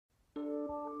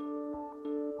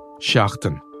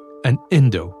Seachtain, an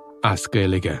Indo as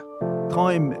Gaeilge.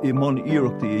 Táim I mon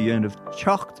iireachta I dhéanamh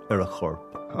teacht ar a chorp,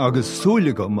 agus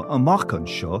súlagam amachchan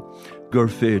seo gur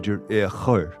féidir é a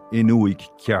chur in uig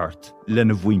ceart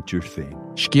lena bhaintear féin.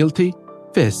 Scialtaí,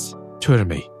 fis,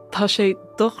 tuirmí. Tá sé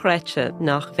dochreite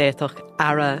nach bhéadach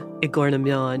ara I gcóna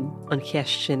meáin an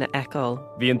cheist sin a eáil.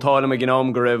 Bhí an tálam a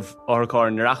gnám go raibh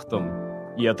áthacáir na reachtam.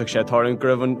 Íontach sé táirn go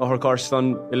raibh an áthacáir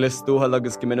san I list dúthal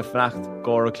agus go minic freacht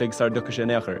gcóir a clig sar ducha sin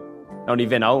éachair. Ná ní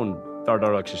bhín ann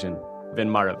dardarach sé sin. Bhín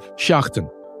marabh. Seachtain.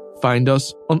 Find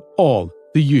us on all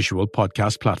the usual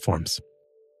podcast platforms.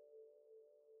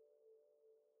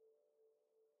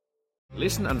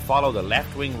 Listen and follow the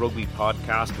Left Wing Rugby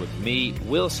podcast with me,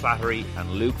 Will Slattery and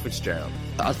Luke Fitzgerald.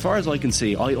 As far as I can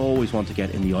see, I always want to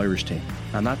get in the Irish team.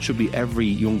 And that should be every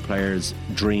young player's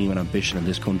dream and ambition in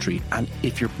this country. And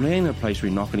if you're playing in a place where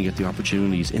you're not going to get the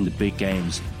opportunities in the big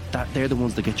games, they're the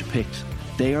ones that get you picked.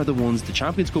 They are the ones, the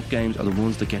Champions Cup games are the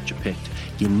ones that get you picked.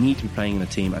 You need to be playing in a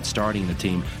team and starting in a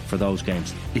team for those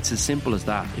games. It's as simple as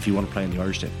that if you want to play in the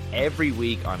Irish team. Every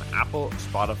week on Apple,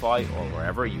 Spotify or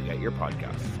wherever you get your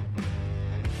podcasts.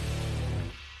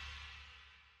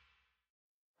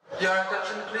 Your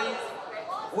attention please.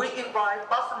 We invite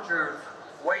passengers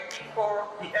waiting for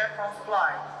the Air France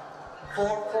flight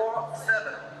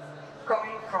 447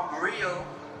 coming from Rio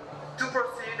to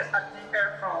proceed at the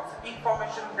Air France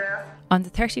information desk. On the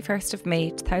 31st of May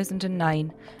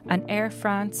 2009, an Air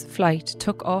France flight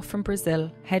took off from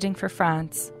Brazil heading for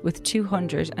France with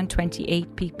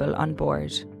 228 people on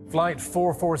board. Flight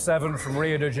 447 from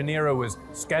Rio de Janeiro was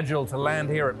scheduled to land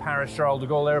here at Paris-Charles de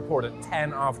Gaulle Airport at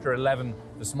 10 after 11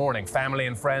 this morning. Family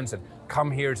and friends had come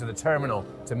here to the terminal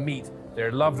to meet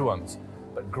their loved ones,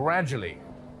 but gradually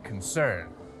concern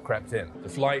crept in. The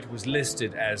flight was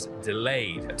listed as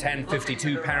delayed. At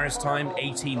 10:52 Paris time,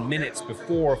 18 minutes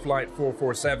before Flight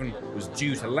 447 was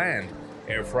due to land,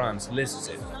 Air France lists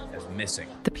it as missing.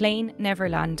 The plane never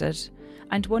landed,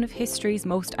 and one of history's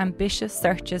most ambitious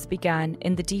searches began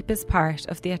in the deepest part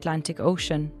of the Atlantic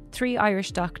Ocean. 3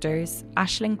 Irish doctors,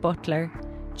 Aisling Butler,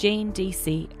 Jane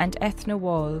Deasy and Ethna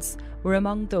Walls, were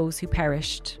among those who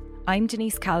perished. I'm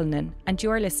Denise Callinan, and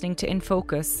you're listening to In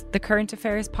Focus, the current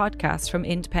affairs podcast from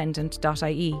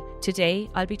independent.ie. Today,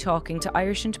 I'll be talking to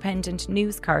Irish Independent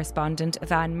news correspondent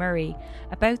Evan Murray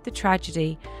about the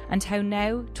tragedy and how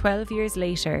now, 12 years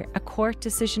later, a court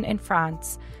decision in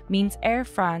France means Air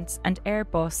France and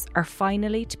Airbus are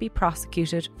finally to be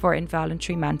prosecuted for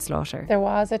involuntary manslaughter. There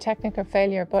was a technical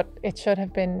failure, but it should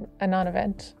have been a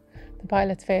non-event. The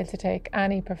pilots failed to take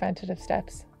any preventative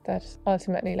steps that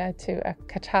ultimately led to a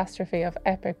catastrophe of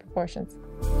epic proportions.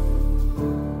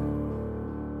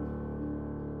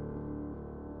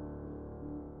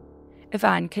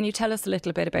 Evan, can you tell us a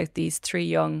little bit about these 3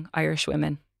 young Irish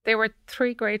women? They were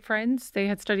 3 great friends. They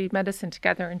had studied medicine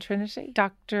together in Trinity.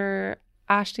 Dr.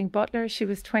 Aisling Butler, she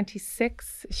was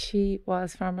 26. She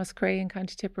was from Muscrea in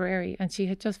County Tipperary, and she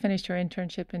had just finished her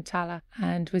internship in Tala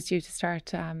and was due to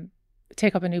start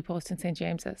take up a new post in St.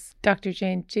 James's. Dr.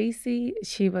 Jane Deasy,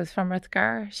 she was from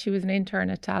Rathgar. She was an intern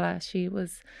at Tala. She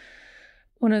was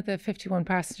one of the 51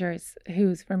 passengers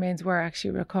whose remains were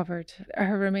actually recovered.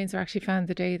 Her remains were actually found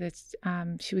the day that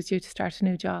she was due to start a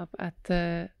new job at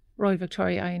the Royal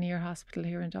Victoria Eye and Ear Hospital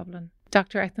here in Dublin.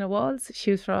 Dr. Ethna Walls,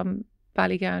 she was from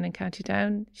Ballygown in County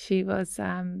Down. She was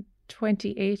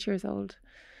 28 years old.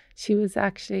 She was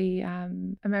actually a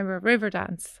member of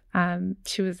Riverdance.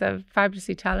 She was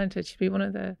fabulously talented. She'd be one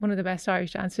of the best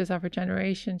Irish dancers of her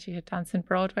generation. She had danced in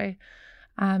Broadway.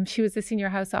 She was the senior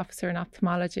house officer in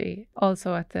ophthalmology,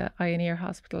 also at the Eye and Ear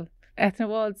Hospital. Ethna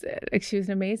Walls, she was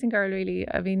an amazing girl, really.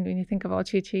 I mean, when you think of all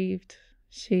she achieved,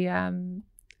 she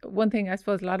one thing I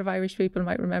suppose a lot of Irish people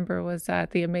might remember was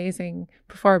the amazing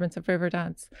performance of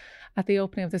Riverdance at the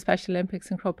opening of the Special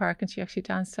Olympics in Croke Park, and she actually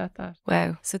danced at that.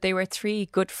 Wow. So they were 3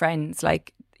 good friends.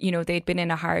 Like, you know, they'd been in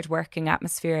a hard-working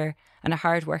atmosphere and a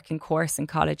hard-working course in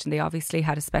college, and they obviously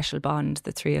had a special bond,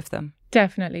 the 3 of them.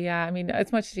 Definitely, yeah. I mean,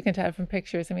 as much as you can tell from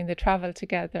pictures, I mean, they travelled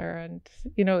together, and,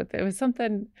 you know, there was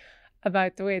something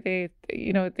about the way they,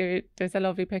 you know, there's a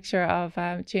lovely picture of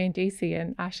Jane Deasy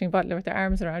and Aisling Butler with their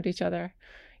arms around each other.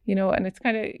 You know, and it's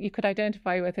kind of, you could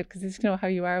identify with it because you know how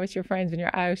you are with your friends when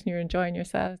you're out and you're enjoying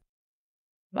yourself.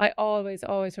 I always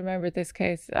remember this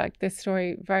case, like this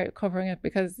story, very covering it,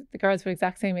 because the girls were the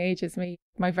exact same age as me.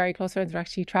 My very close friends were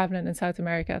actually travelling in South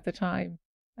America at the time.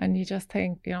 And you just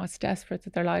think, you know, it's desperate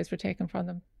that their lives were taken from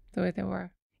them the way they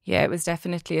were. Yeah, it was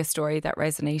definitely a story that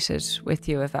resonated with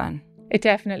you, Evan. It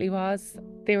definitely was.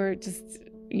 They were just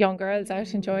young girls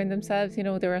out enjoying themselves. You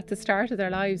know, they were at the start of their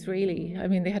lives, really. I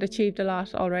mean, they had achieved a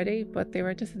lot already, but they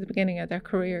were just at the beginning of their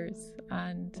careers.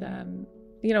 And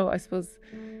I suppose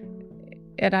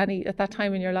at that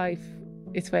time in your life,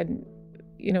 it's when,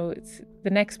 it's the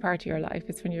next part of your life.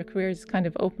 It's when your career is kind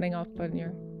of opening up and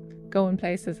you're going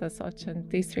places as such. And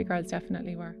these three girls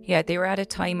definitely were. Yeah, they were at a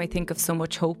time, I think, of so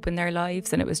much hope in their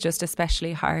lives, and it was just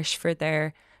especially harsh for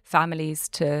their families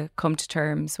to come to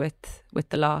terms with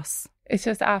the loss. It's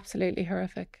just absolutely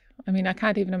horrific. I mean, I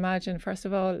can't even imagine, first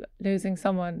of all, losing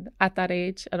someone at that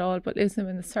age at all, but losing them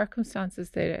in the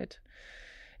circumstances they did.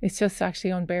 It's just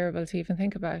actually unbearable to even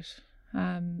think about.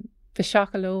 The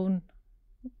shock alone,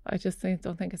 I just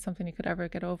don't think it's something you could ever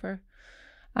get over.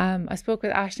 I spoke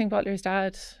with Aisling Butler's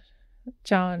dad,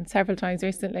 John, several times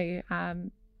recently.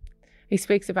 He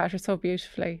speaks about her so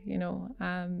beautifully,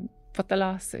 but the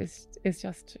loss is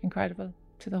just incredible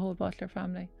to the whole Butler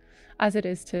family, as it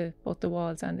is to both the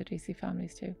Walls and the DC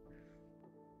families too.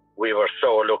 We were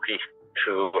so lucky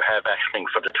to have Aisling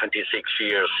for the 26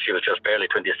 years. She was just barely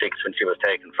 26 when she was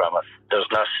taken from us. There's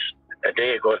not a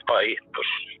day goes by, but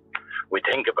we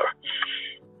think of her.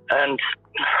 And,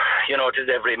 it is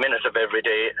every minute of every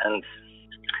day. And,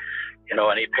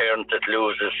 any parent that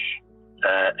loses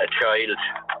a child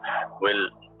will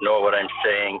know what I'm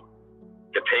saying.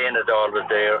 The pain is always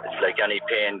there. It's like any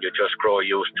pain, you just grow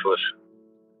used to it.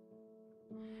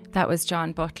 That was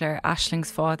John Butler,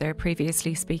 Aisling's father,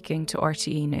 previously speaking to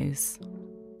RTE News.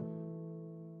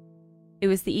 It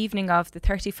was the evening of the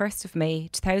 31st of May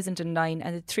 2009,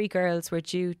 and the three girls were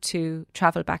due to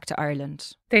travel back to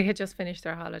Ireland. They had just finished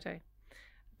their holiday.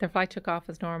 Their flight took off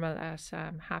as normal at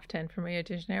 10:30 from Rio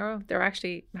de Janeiro. They were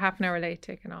actually half an hour late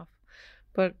taking off,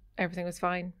 but everything was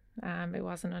fine. It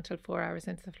wasn't until 4 hours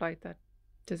into the flight that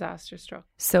disaster struck.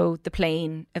 So the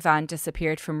plane, Evan,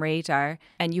 disappeared from radar,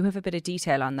 and you have a bit of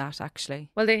detail on that, actually.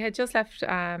 Well, they had just left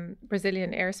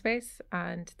Brazilian airspace,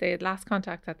 and the last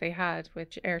contact that they had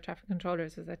with air traffic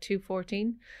controllers was at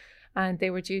 2:14, and they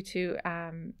were due to,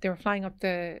 they were flying up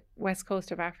the west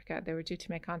coast of Africa. They were due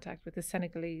to make contact with the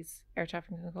Senegalese air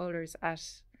traffic controllers at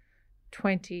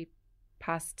 2:20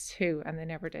 and they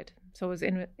never did. So it was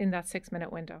in that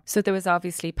 6-minute window. So there was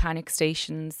obviously panic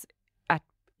stations at,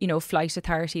 flight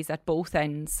authorities at both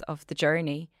ends of the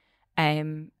journey.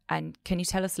 And can you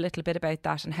tell us a little bit about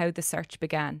that and how the search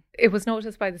began? It was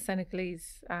noticed by the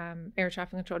Senegalese air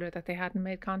traffic controller that they hadn't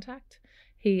made contact.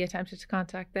 He attempted to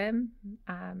contact them.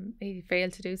 He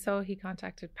failed to do so. He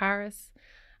contacted Paris,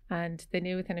 and they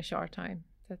knew within a short time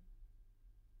that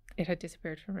it had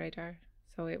disappeared from radar.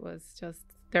 So it was just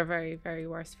their very, very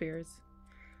worst fears,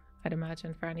 I'd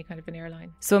imagine, for any kind of an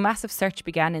airline. So a massive search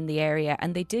began in the area,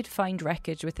 and they did find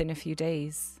wreckage within a few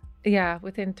days. Yeah,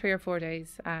 within 3 or 4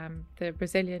 days. The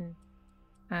Brazilian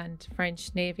and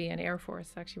French Navy and Air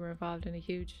Force actually were involved in a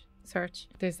huge search.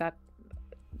 There's that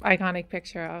iconic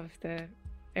picture of the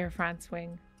Air France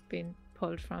wing being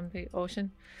pulled from the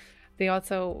ocean. They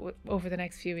also, over the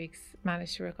next few weeks,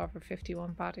 managed to recover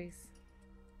 51 bodies,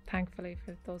 thankfully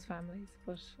for those families,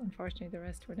 but unfortunately the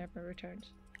rest were never returned.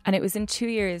 And it was 2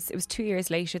 years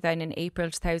later then, in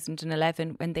April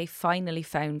 2011, when they finally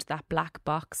found that black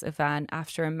box, Evan,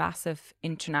 after a massive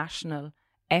international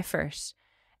effort.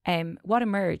 What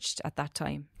emerged at that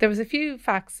time? There was a few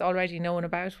facts already known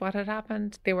about what had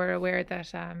happened. They were aware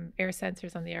that air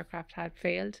sensors on the aircraft had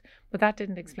failed, but that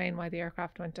didn't explain why the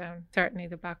aircraft went down. Certainly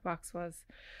the black box was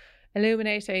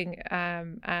illuminating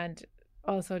and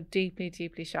also deeply,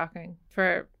 deeply shocking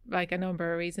for a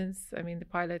number of reasons. I mean, the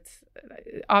pilots,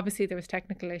 obviously there was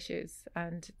technical issues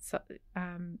and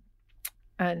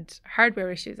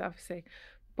hardware issues, obviously,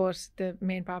 but the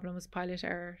main problem was pilot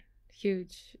error.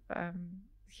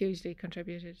 Hugely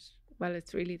contributed. Well,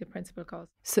 it's really the principal cause.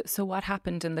 So what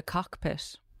happened in the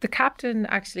cockpit? The captain,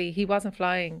 actually, he wasn't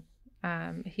flying.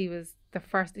 He was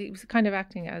kind of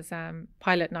acting as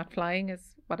pilot not flying,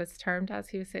 is what it's termed as.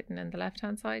 He was sitting in the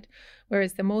left-hand side,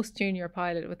 whereas the most junior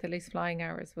pilot with the least flying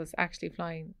hours was actually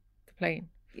flying the plane.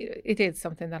 It is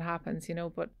something that happens,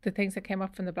 but the things that came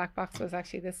up from the black box was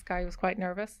actually this guy was quite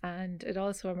nervous, and it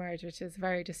also emerged, which is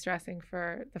very distressing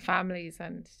for the families.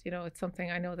 And, it's something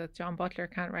I know that John Butler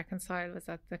can't reconcile, was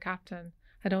that the captain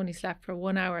had only slept for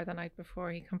 1 hour the night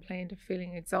before. He complained of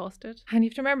feeling exhausted. And you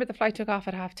have to remember the flight took off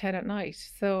at 10:30 at night.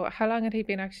 So how long had he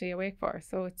been actually awake for?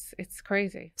 So it's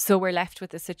crazy. So we're left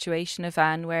with a situation,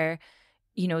 Evan, where,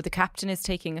 the captain is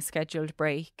taking a scheduled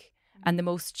break and the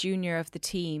most junior of the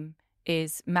team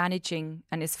is managing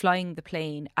and is flying the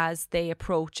plane as they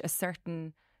approach a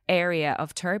certain area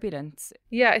of turbulence.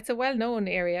 Yeah, it's a well-known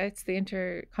area. It's the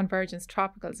interconvergence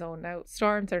tropical zone. Now,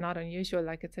 storms are not unusual.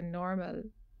 It's a normal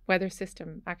weather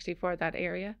system actually for that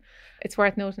area. It's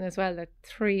worth noting as well that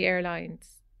 3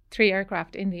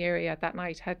 aircraft in the area that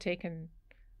night had taken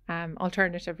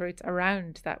alternative routes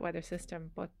around that weather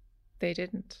system, but they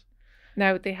didn't.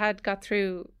 Now, they had got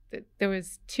through, there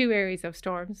was 2 areas of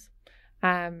storms.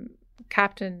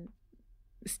 Captain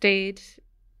stayed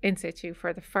in situ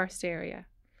for the first area,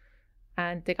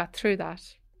 and they got through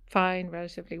that fine,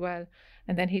 relatively well,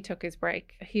 and then he took his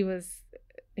break.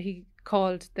 He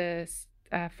called the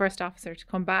first officer to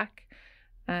come back,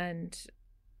 and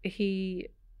he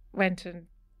went and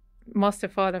must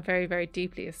have fallen very, very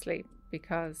deeply asleep,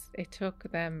 because it took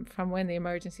them, from when the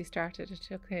emergency started, it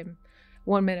took him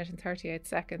 1 minute and 38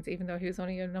 seconds, even though he was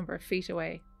only a number of feet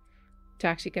away, to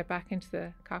actually get back into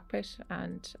the cockpit.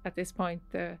 And at this point,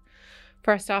 the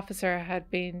first officer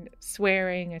had been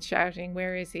swearing and shouting,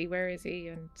 where is he,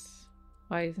 and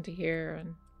why isn't he here?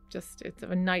 And just, it's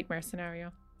a nightmare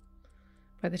scenario.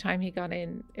 By the time he got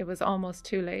in, it was almost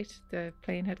too late. The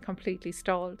plane had completely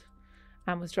stalled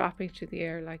and was dropping through the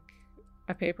air like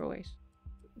a paperweight.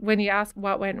 When you ask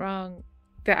what went wrong,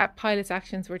 the pilot's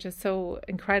actions were just so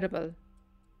incredible.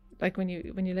 Like when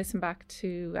you listen back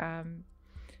to kind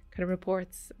of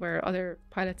reports where other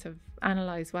pilots have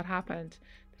analysed what happened,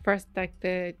 first, like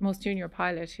the most junior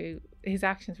pilot, his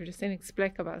actions were just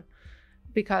inexplicable,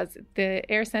 because the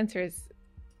air sensors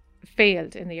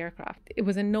failed in the aircraft. It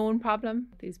was a known problem,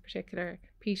 these particular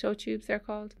pitot tubes they're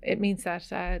called. It means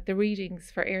that the readings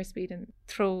for airspeed and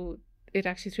throw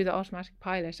the automatic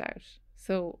pilot out.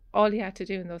 So all you had to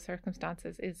do in those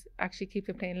circumstances is actually keep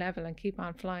the plane level and keep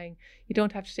on flying. You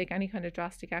don't have to take any kind of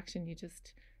drastic action, you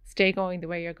just stay going the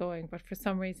way you're going. But for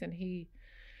some reason he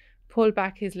pulled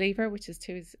back his lever, which is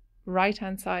to his right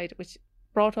hand side, which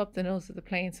brought up the nose of the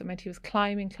plane, so it meant he was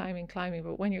climbing.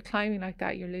 But when you're climbing like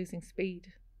that, you're losing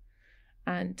speed.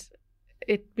 And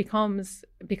it becomes,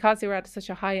 because they were at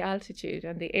such a high altitude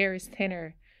and the air is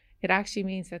thinner, it actually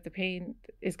means that the plane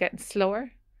is getting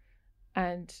slower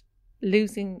and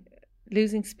losing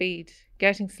speed,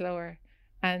 getting slower,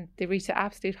 and they reached the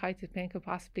absolute height the plane could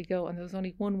possibly go, and there was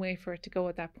only one way for it to go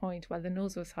at that point, while the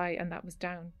nose was high and that was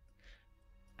down,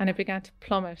 and it began to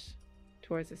plummet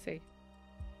towards the sea.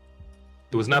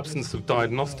 There was an absence of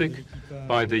diagnostic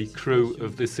by the crew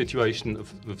of this situation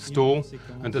of stall,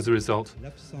 and as a result,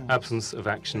 absence of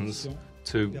actions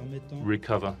to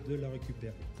recover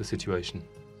the situation.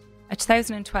 A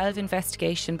 2012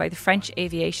 investigation by the French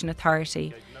Aviation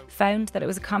Authority found that it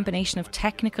was a combination of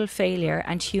technical failure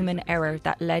and human error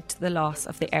that led to the loss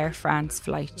of the Air France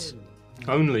flight.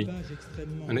 Only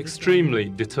an extremely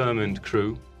determined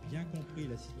crew,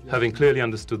 having clearly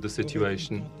understood the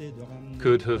situation,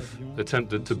 could have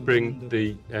attempted to bring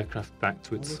the aircraft back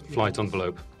to its flight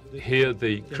envelope. Here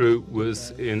the crew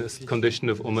was in a condition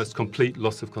of almost complete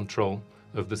loss of control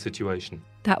of the situation.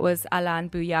 That was Alain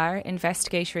Bouillard,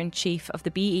 Investigator-in-Chief of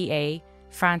the BEA,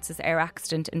 France's air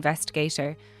accident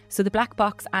investigator. So the black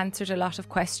box answered a lot of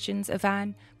questions,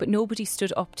 Yvan, but nobody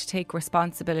stood up to take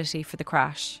responsibility for the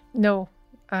crash. No.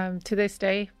 To this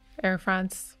day, Air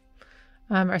France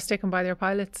are sticking by their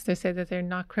pilots. They say that they're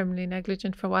not criminally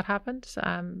negligent for what happened.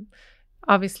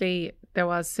 Obviously, there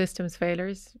was systems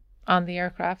failures on the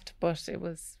aircraft, but it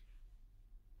was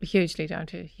hugely down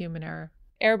to human error.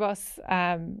 Airbus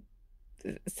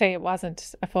say it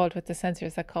wasn't a fault with the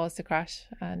sensors that caused the crash,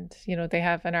 and they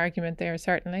have an argument there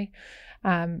certainly,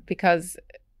 because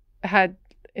had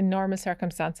in normal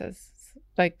circumstances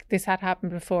like this had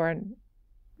happened before and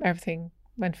everything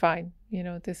went fine.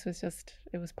 This was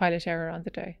it was pilot error on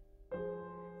the day.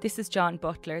 This is John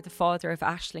Butler, the father of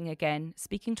Aisling again,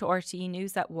 speaking to RTE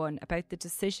News at 1 about the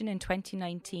decision in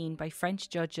 2019 by French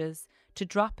judges to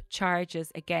drop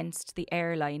charges against the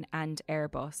airline and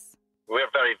Airbus. We're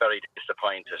very, very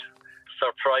disappointed.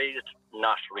 Surprised,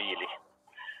 not really,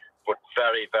 but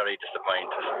very, very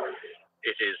disappointed.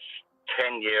 It is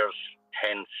 10 years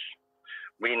hence.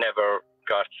 We never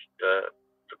got the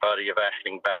body of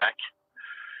Aisling back.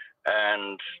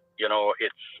 And,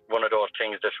 it's one of those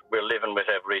things that we're living with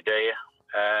every day.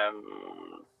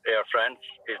 Air France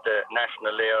is the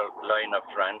national airline of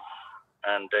France.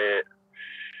 And,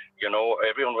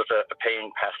 everyone was a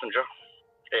paying passenger.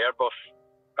 Airbus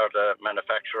are the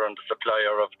manufacturer and the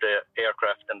supplier of the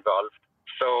aircraft involved.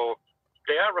 So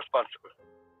they are responsible.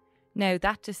 Now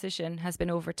that decision has been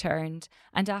overturned,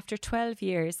 and after 12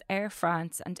 years, Air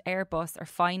France and Airbus are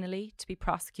finally to be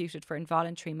prosecuted for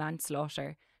involuntary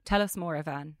manslaughter. Tell us more,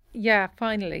 Yvan. Yeah,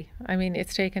 finally. I mean,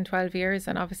 it's taken 12 years,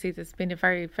 and obviously there's been a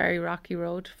very, very rocky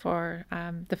road for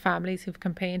the families who've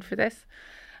campaigned for this.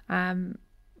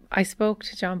 I spoke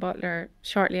to John Butler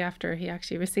shortly after he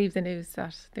actually received the news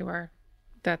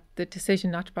that the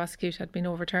decision not to prosecute had been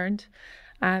overturned.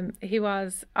 He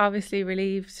was obviously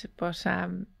relieved, but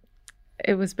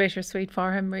it was bittersweet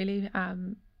for him, really.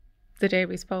 the day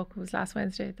we spoke, it was last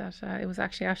Wednesday, that it was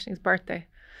actually Aisling's birthday.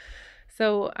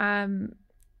 So,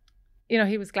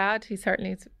 he was glad. He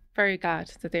certainly is very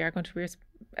glad that they are going to be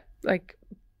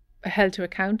held to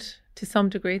account to some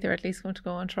degree. They're at least going to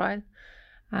go on trial.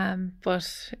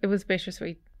 But it was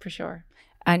bittersweet for sure.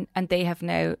 And they have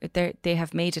now they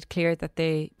have made it clear that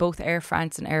both Air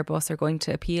France and Airbus are going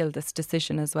to appeal this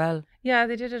decision as well. Yeah,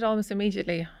 they did it almost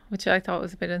immediately, which I thought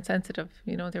was a bit insensitive.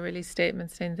 They released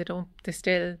statements saying they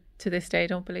still to this day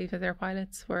don't believe that their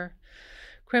pilots were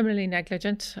criminally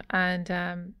negligent, and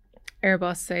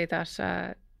Airbus say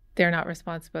that they're not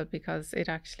responsible because it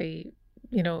actually,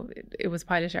 it was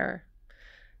pilot error.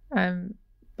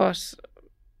 But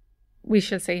we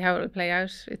shall see how it will play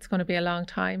out. It's going to be a long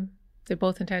time. They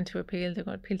both intend to appeal. They're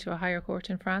going to appeal to a higher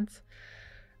court in France.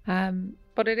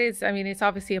 But it is, it's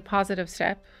obviously a positive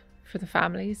step for the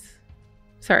families,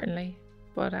 certainly.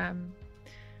 But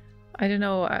I don't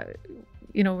know,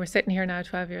 we're sitting here now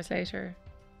 12 years later.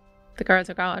 The girls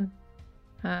are gone.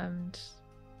 And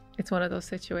it's one of those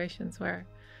situations where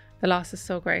the loss is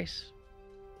so great,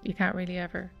 you can't really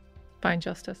ever find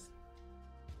justice.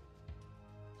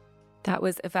 That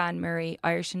was Yvonne Murray,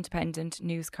 Irish Independent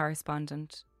news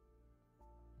correspondent.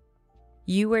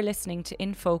 You were listening to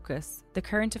In Focus, the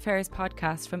current affairs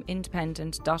podcast from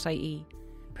independent.ie,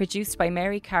 produced by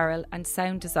Mary Carroll and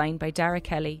sound designed by Dara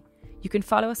Kelly. You can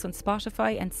follow us on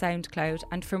Spotify and SoundCloud,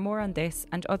 and for more on this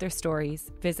and other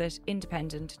stories, visit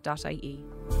independent.ie.